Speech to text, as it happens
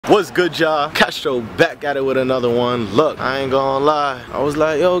What's good, y'all? Castro back at it with another one. Look, I ain't gonna lie, I was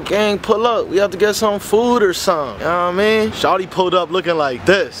like, yo gang, pull up, we have to get some food or something, you know what I mean? Shawty pulled up looking like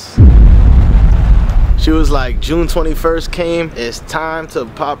this. She was like, June 21st came, it's time to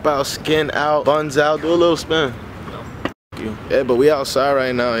pop out, skin out, buns out, do a little spin. Yeah, but we outside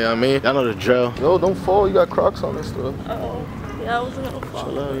right now, you know what I mean? Y'all know the drill. Yo, don't fall, you got Crocs on and stuff. Oh, yeah, I wasn't gonna fall.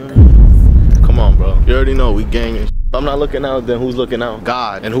 Chill out, yeah. Come on, bro. You already know we gang. If I'm not looking out, then who's looking out?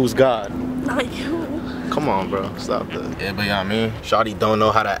 God. And who's God? Not you. Come on, bro. Stop that. Yeah, but you know what I mean? Shawty don't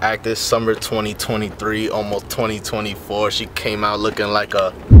know how to act this summer 2023, almost 2024. She came out looking like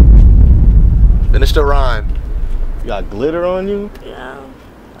a... Finish the rhyme. You got glitter on you? Yeah.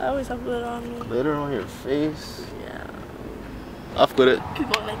 I always have glitter on me. Glitter on your face? Yeah. Off with it. Keep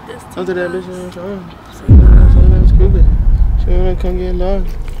going like this. After that bitch ain't trying. She wanna come get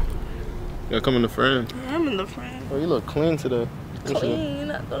lost. You gotta come in the frame. Yeah, I'm in the frame. Oh, you look clean today. Clean?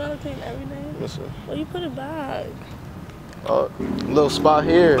 Don't I look clean every day? Listen. Well, you put it back. Oh, little spot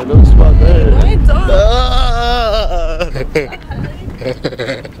here, little spot there. No, I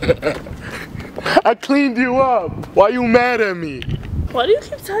don't. I cleaned you up. Why you mad at me? Why do you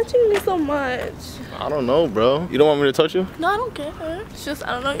keep touching me so much? I don't know, bro. You don't want me to touch you? No, I don't care. It's just,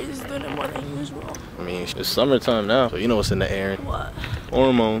 I don't know, you're just doing it more than usual. I mean, it's summertime now, so you know what's in the air. What?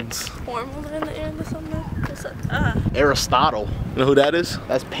 Hormones. Hormones are in the air in the summer? What's that? Aristotle. You know who that is?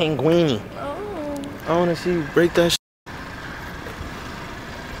 That's Penguini. Oh. I wanna see you break that shit.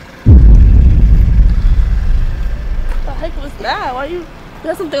 What the heck was that? Why you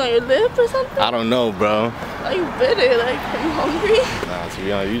got something on your lip or something? I don't know, bro. Why you bit it? Like, are you hungry? Nah, to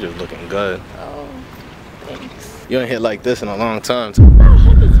be honest, you just looking good. Oh, thanks. You ain't hit like this in a long time. What the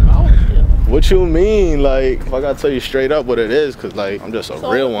heck is wrong with you? What you mean? Like, I gotta tell you straight up what it is, cause like, I'm just a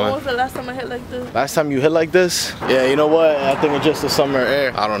real one. When was the last time I hit like this? Last time you hit like this? Yeah, you know what? I think it's just the summer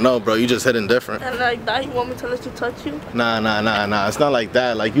air. I don't know, bro. You just hitting different. And like that, you want me to let you touch you? Nah. It's not like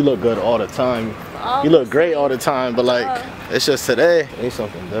that. Like, you look good all the time. You look great all the time, but like, it's just today. It's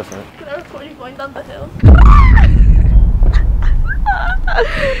something different. Can I record you going down the hill?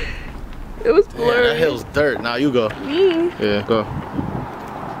 It was blurry. Yeah, that hill's dirt. Now you go. Me? Yeah, go.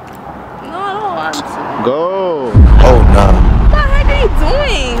 No, I don't want to. Go. Oh, nah. What the heck are you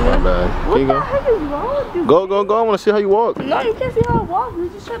doing? My bad. What Can you the go? heck is wrong with you? Go. I wanna see how you walk. No, you can't see how I walk. You're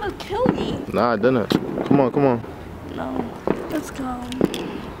just trying to kill me. Nah, I didn't. Come on. No. Let's go.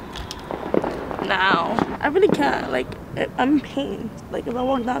 Now. I really can't. Like, I'm in pain. Like, if I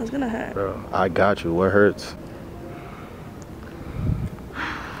walk down, it's gonna hurt. Bro, I got you. What hurts?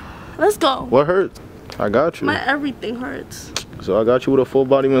 Let's go. What hurts? I got you. My everything hurts. So I got you with a full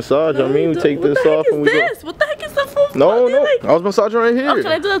body massage. I mean, we take this off and we go. What the heck is the full No. body? Like, I was massaging right here. oh,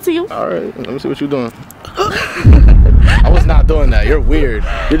 can I do that to you? All right. Let me see what you're doing. I was not doing that. You're weird.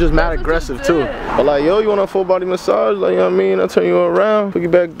 You're just mad aggressive too. But like, yo, you want a full body massage? Like, you know what I mean? I turn you around, put you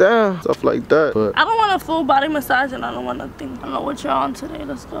back down, stuff like that. But I don't want a full body massage and I don't want nothing. I don't know what you're on today.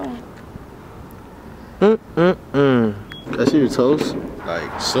 Let's go. Can I see your toes?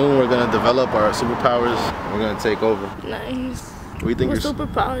 Like, soon we're gonna develop our superpowers. We're gonna take over. Nice. What do you think? What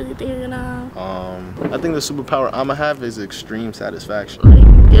superpowers do you think you're gonna have? I think the superpower I'm gonna have is extreme satisfaction.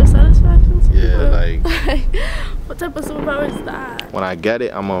 Like, your satisfaction? Yeah, like what type of superpower is that? when I get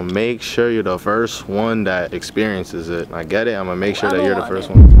it, I'm gonna make sure you're the first one that experiences it. When I get it, I'm gonna make sure that you're the first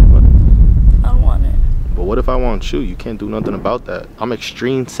one. What? I don't want it. But what if I want you? You can't do nothing about that. I'm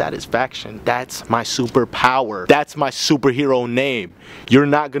extreme satisfaction. That's my superpower. That's my superhero name. You're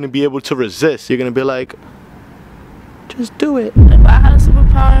not gonna be able to resist. You're gonna be like, just do it. If I had a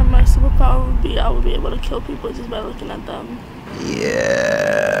superpower, my superpower would be I would be able to kill people just by looking at them.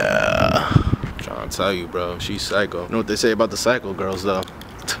 Yeah. I'm trying to tell you, bro. She's psycho. You know what they say about the psycho girls, though?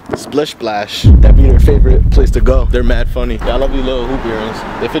 Splish Splash. That'd be their favorite place to go. They're mad funny. Yeah, I love these little hoop earrings.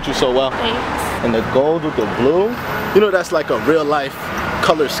 They fit you so well. Thanks. And the gold with the blue, you know that's like a real life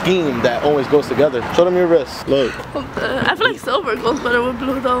color scheme that always goes together. Show them your wrist. Look. I feel like silver goes better with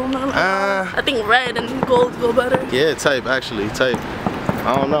blue though. I think red and gold go better. Yeah, type actually, type.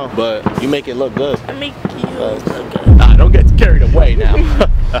 I don't know, but you make it look good. I make you look good. Nah, don't get carried away now.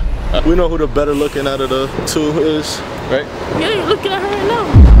 We know who the better looking out of the two is, right? Yeah, you're looking at her right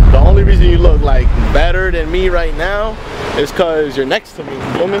now. The only reason you look like better than me right now is because you're next to me. You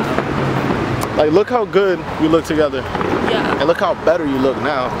feel me? Like, look how good we look together. Yeah. And look how better you look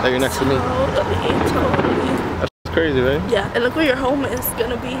now that you're next to me. Totally. That's crazy, right? Yeah, and look where your home is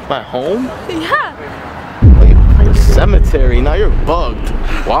gonna be. My home? Yeah. Like a cemetery. Now you're bugged.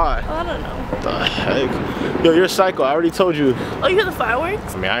 Why? I don't know. What the heck? Yo, you're psycho. I already told you. Oh, you hear the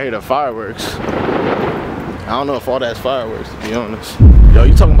fireworks? I mean, I hear the fireworks. I don't know if all that's fireworks, to be honest. Yo,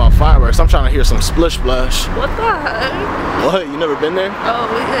 you talking about fireworks? I'm trying to hear some splish splash. What the heck? What? You never been there?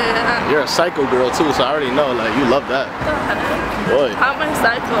 Oh yeah. You're a psycho girl too, so I already know. Like you love that. What the heck? Boy. How am I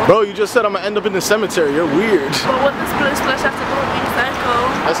psycho? Bro, you just said I'm gonna end up in the cemetery. You're weird. But what does splish splash have to do with being psycho?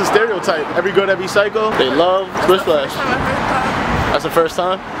 That's a stereotype. Every girl that be psycho, they love splish splash. That's the first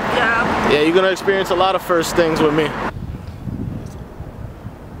time? Yeah. Yeah, you're gonna experience a lot of first things with me.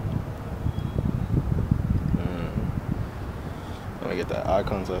 Let me get that eye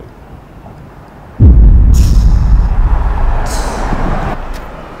contact.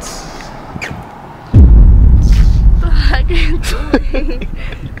 What the heck are you doing?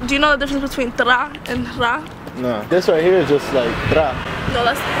 Do you know the difference between tra and ra? No. This right here is just like tra. No,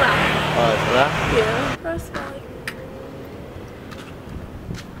 that's ra. Oh, it's tra? Yeah. That's like...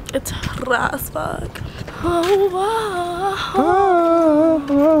 It's ra as fuck. Oh,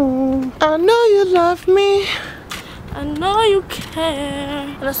 I know you love me. I know you care.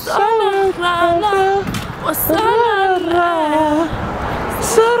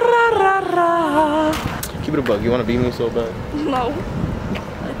 Keep it a buck. You want to beat me so bad? No,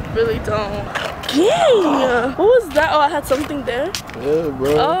 I really don't. Dang! What was that? Oh, I had something there? Yeah,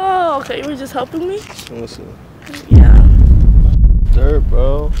 bro. Oh, okay. You were just helping me? Listen. Yeah. Dirt,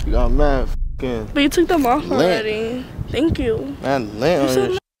 bro. You got mad f***ing. But you took them off lint. already. Thank you. Man, lint on You're your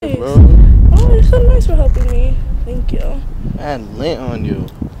so shit, nice. bro. Oh, you're so nice for helping me. Thank you. Man, lint on you.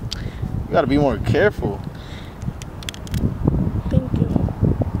 You gotta be more careful. Thank you.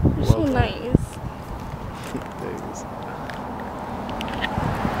 You're so nice. Thanks.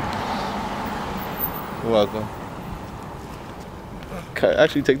 You're welcome. Can I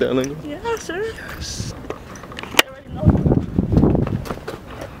actually take that link? Yeah, sure. They already know.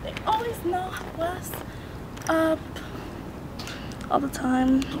 They always know what's up. All the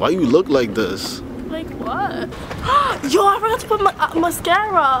time. Why you look like this? Like what? Yo, I forgot to put my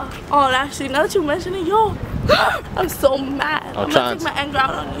mascara on actually. Now that you mention it, yo, I'm so mad. I'm gonna take my anger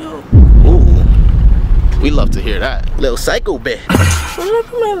out on you. Ooh. We love to hear that. Little psycho bitch. Where did I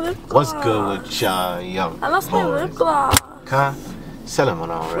put my lip gloss? What's good with y'all young I lost my lip gloss. Huh? Sell on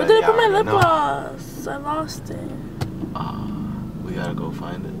already. Where did I put my lip gloss? I lost it. We gotta go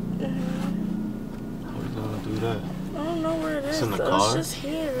find it. How we gonna do that? I don't know where it is. It's in the though. car? It's just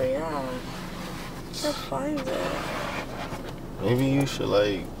here, yeah. Can't find it. Maybe you should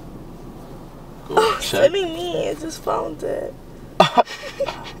like go check. Silly me, I just found it.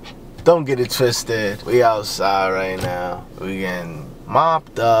 Don't get it twisted. We outside right now. We getting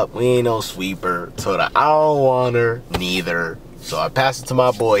mopped up. We ain't no sweeper. Told her I don't want her, neither. So I passed it to my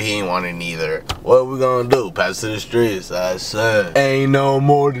boy, he ain't want it neither. What we gonna do? Pass it to the streets. I said, ain't no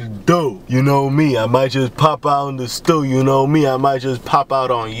more to do. You know me, I might just pop out in the stew. You know me, I might just pop out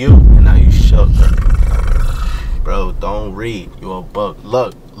on you. And now you shook. Bro, don't read. You a buck.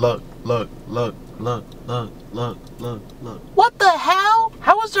 Look, look, look, look, look, look, look, look, look. What the hell?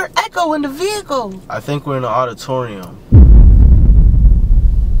 How was there echo in the vehicle? I think we're in the auditorium.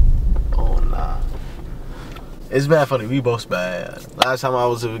 Oh, nah. It's bad funny, we both bad. Last time I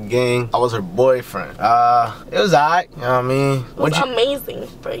was with a gang, I was her boyfriend. It was alright, you know what I mean? It was amazing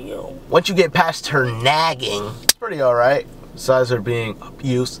for you. Once you get past her nagging, it's pretty alright. Besides her being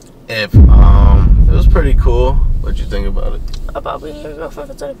abusive, it was pretty cool. What'd you think about it? About being your girlfriend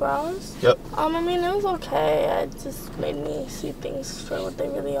for 24 hours? Yep. I mean, it was okay. It just made me see things for what they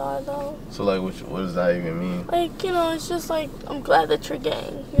really are, though. So, like, what does that even mean? Like, you know, it's just like, I'm glad that you're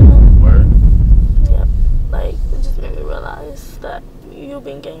gang, you know? Word? Yep. Like, it just made me realize that you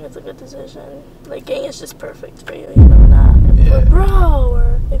being gang is a good decision. Like, gang is just perfect for you, you know? Not if you were bro,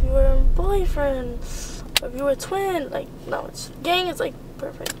 or if you were a boyfriend, or if you were a twin. Like, no, gang is like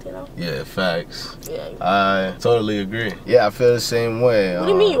perfect, you know? Yeah, facts. Yeah. I totally agree. Yeah, I feel the same way. What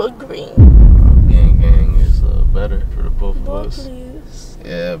do you mean you agree? Being gang is better for the both of us. Please.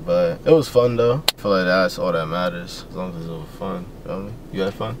 Yeah, but it was fun though. I feel like that's all that matters. As long as it was fun. Feel me? You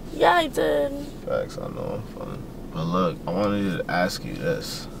had fun? Yeah, I did. Facts, I know I'm fun. But look, I wanted to ask you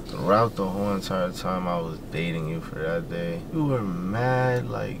this. Throughout the whole entire time I was dating you for that day, you were mad,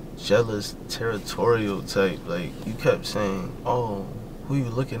 like, jealous, territorial type. Like, you kept saying, oh, who you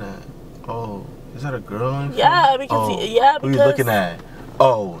looking at? Oh, is that a girl on your phone? Yeah, because who you looking at?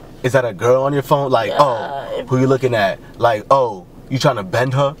 Oh, is that a girl on your phone? Like, yeah, oh, who you looking at? Like, oh, you trying to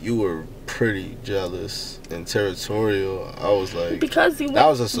bend her? You were pretty jealous and territorial. I was like, because you that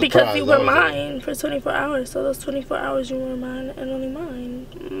was a surprise. Because you were mine for 24 hours. So those 24 hours you were mine and only mine.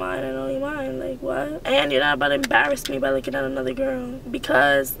 Mine and only mine. Like, what? And you're not about to embarrass me by looking at another girl.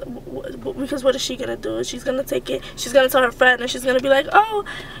 Because because what is she gonna do? She's gonna take it. She's gonna tell her friend, and she's gonna be like, "Oh,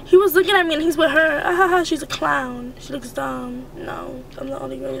 he was looking at me, and he's with her. Ah, ha, ha, she's a clown. She looks dumb." No, I'm the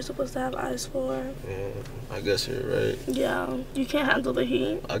only girl you're supposed to have eyes for. Yeah, I guess you're right. Yeah, you can't handle the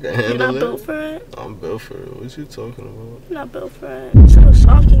heat. I can handle it. You're not built for it. I'm built for it. What you talking about? You're not built for it. It's so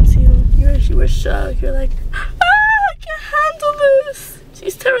shocking to you. You were shocked. You're like, I can't handle this.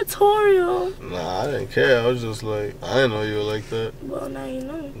 She's territorial. Nah, I didn't care. I was just like, I didn't know you were like that. Well, now you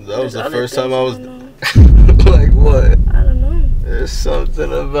know. That was the first time I was like, what? I don't know. There's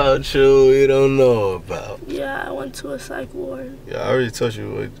something about you don't know about. Yeah, I went to a psych ward. Yeah, I already told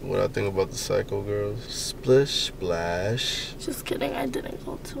you what I think about the psycho girls. Splish splash. Just kidding, I didn't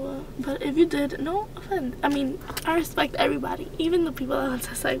go to a. But if you did, no offense. I mean, I respect everybody, even the people that went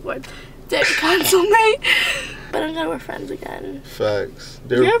to psych ward. Did cancel me. But I'm glad we're friends again. Facts.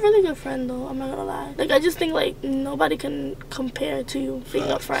 You're a really good friend though, I'm not gonna lie. Like, I just think like nobody can compare to you being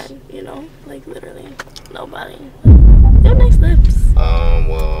a friend, you know? Like, literally, nobody. Your nice lips.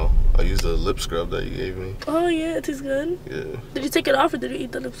 Well, I used the lip scrub that you gave me. Oh yeah, it tastes good. Yeah. Did you take it off or did you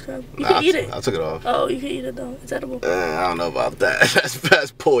eat the lip scrub? You can eat it. I took it off. Oh, you can eat it though. It's edible. I don't know about that.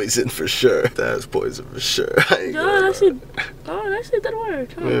 That's poison for sure. That's poison for sure. Yo, that shit did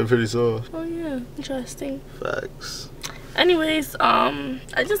work. Huh? Yeah, pretty soft. Oh yeah, interesting. Facts. Anyways, I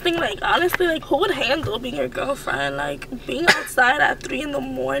just think, like, honestly, like, who would handle being your girlfriend? Like, being outside at 3 in the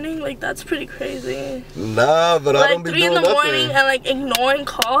morning, like, that's pretty crazy. Nah, but like, I don't be 3 in doing the nothing. morning and, like, ignoring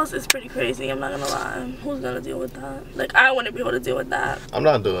calls is pretty crazy. I'm not gonna lie. Who's gonna deal with that? Like, I wouldn't be able to deal with that. I'm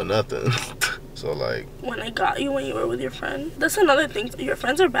not doing nothing. So, like, when I got you when you were with your friend. That's another thing. Your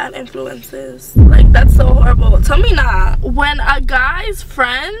friends are bad influences. Like, that's so horrible. Tell me not. When a guy's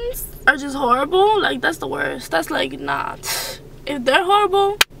friends are just horrible, like, that's the worst. That's like, nah. If they're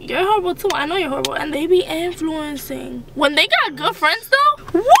horrible, you're horrible too. I know you're horrible. And they be influencing. When they got good friends though,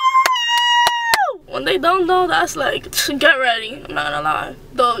 woo! When they don't though, that's like, get ready. I'm not gonna lie.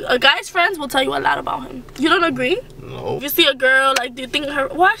 Though a guy's friends will tell you a lot about him. You don't agree? no. If you see a girl, like, do you think her...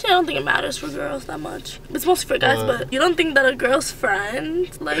 Well, actually, I don't think it matters for girls that much. It's mostly for guys, but you don't think that a girl's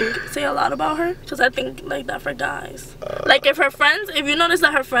friends, like, say a lot about her? Because I think, like, that for guys. Like, if her friends... If you notice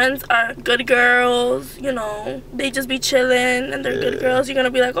that her friends are good girls, you know, they just be chilling and they're good girls, you're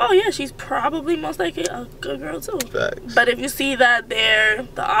gonna be like, oh, yeah, she's probably most likely a good girl, too. Facts. But if you see that they're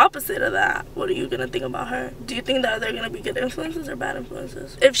the opposite of that, what are you gonna think about her? Do you think that they're gonna be good influences or bad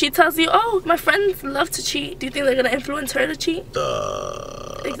influences? If she tells you, oh, my friends love to cheat, do you think they're gonna influence her to cheat?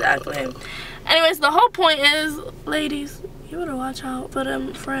 Exactly. Anyways, the whole point is, ladies, you better watch out for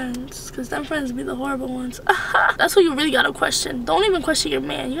them friends, because them friends be the horrible ones. That's what you really gotta question. Don't even question your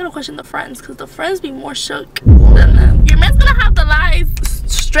man. You gotta question the friends, because the friends be more shook than them. Your man's gonna have the lies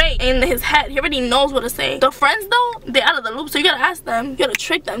straight in his head. He already knows what to say. The friends though, they're out of the loop, so you gotta ask them. You gotta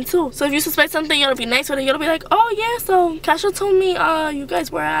trick them too. So if you suspect something, you gotta be nice with it. You gotta be like, oh yeah, so Castro told me you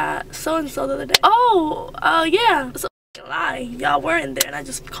guys were at so and so the other day. Oh yeah, so lie, y'all weren't there and I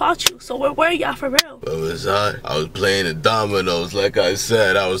just caught you. So where were y'all for real? Where was I? I was playing the dominoes, like I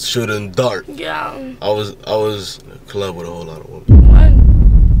said. I was shooting dart. Yeah. I was in a club with a whole lot of women. When?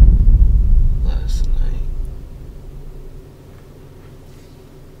 Last night.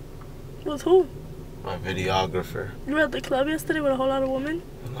 With who? My videographer. You were at the club yesterday with a whole lot of women?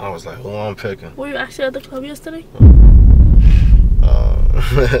 And I was like, who I'm picking? Were you actually at the club yesterday?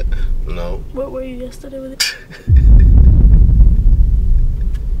 No. Where were you yesterday with it?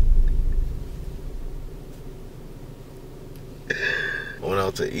 I went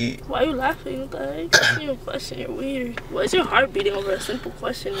out to eat. Why are you laughing? What the heck? That's not even a question. You're weird. Why is your heart beating over a simple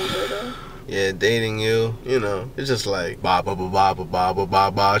question either though? Yeah, dating you, you know, it's just like ba ba ba ba ba ba ba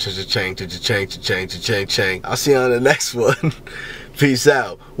ba ba cha-cha-chang, cha-cha-chang, cha-chang, cha-chang, chang. I'll see you on the next one. Peace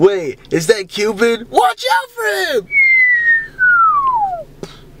out. Wait, is that Cupid? Watch out for him!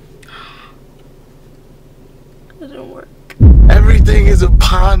 It didn't work. Everything is a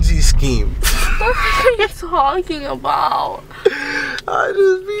Ponzi scheme. What are you talking about? I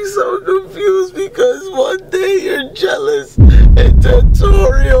just be so confused because one day you're jealous and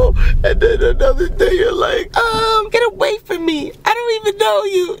territorial, and then another day you're like, get away from me. I don't even know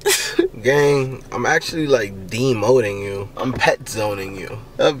you. Gang, I'm actually like demoting you. I'm pet zoning you.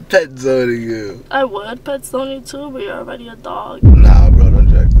 I'm pet zoning you. I would pet zone you too, but you're already a dog. Nah, bro, don't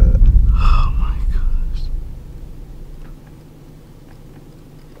jack that. Oh my gosh.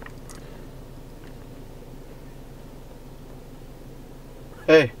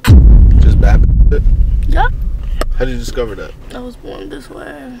 Hey, just bad it? Yeah. How did you discover that? I was born this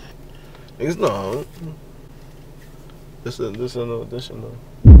way. Niggas no. This is no addition though.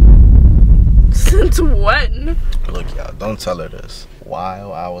 Since when? Look, y'all, don't tell her this.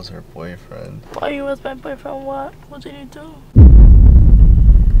 While I was her boyfriend. While you was my boyfriend, what? What did you do?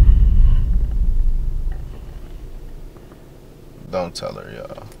 Don't tell her,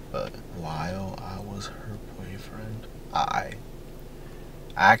 y'all. But while I was her boyfriend, I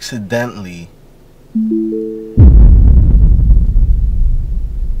accidentally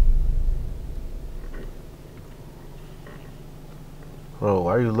Bro,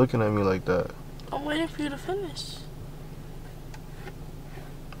 why are you looking at me like that? I'm waiting for you to finish.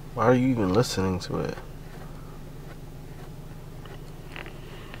 Why are you even listening to it?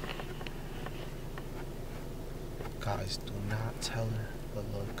 Guys, do not tell her. But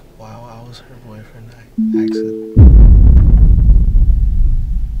look, while I was her boyfriend,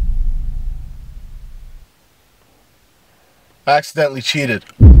 I accidentally cheated.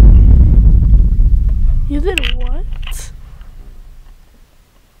 You did what?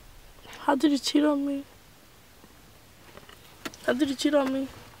 How did you cheat on me? How did you cheat on me?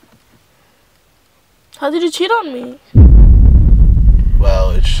 How did you cheat on me?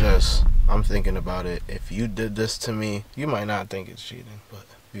 Well, it's just, I'm thinking about it. If you did this to me, you might not think it's cheating, but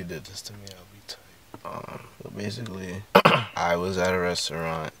if you did this to me, I'll be tight. But basically, I was at a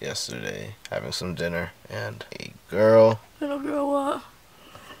restaurant yesterday having some dinner, and a girl. Little girl, what?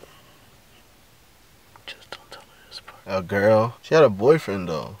 Just don't tell me this part. A girl. She had a boyfriend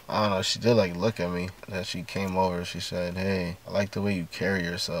though. I don't know. She did like look at me. Then she came over. She said, "Hey, I like the way you carry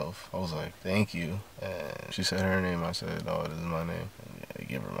yourself." I was like, "Thank you." And she said her name. I said, "Oh, this is my name." And I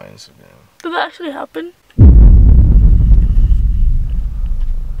gave her my Instagram. Did that actually happen?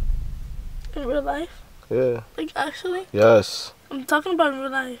 In real life? Yeah. Like actually? Yes. I'm talking about in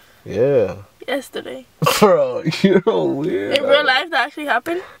real life. Yeah. Yesterday. Bro, you're weird. In real life, that actually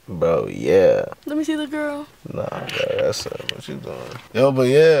happened? Bro, yeah. Let me see the girl. Nah, bro, that's what you doing. Yo, but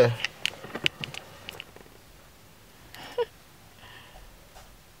yeah.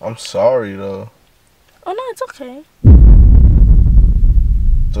 I'm sorry, though. Oh, no, it's okay.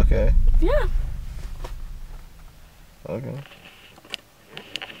 It's okay? Yeah. Okay.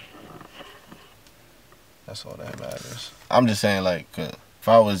 That's all that matters. I'm just saying, like, if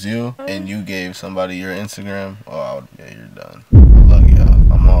I was you and you gave somebody your Instagram, oh, I would, yeah, you're done. Look,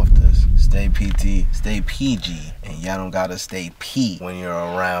 y'all, I'm off this. Stay PT, stay PG, and y'all don't gotta stay P when you're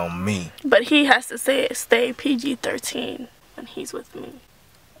around me. But he has to say it, stay PG-13 when he's with me.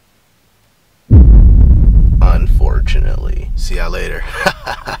 Unfortunately. See y'all later.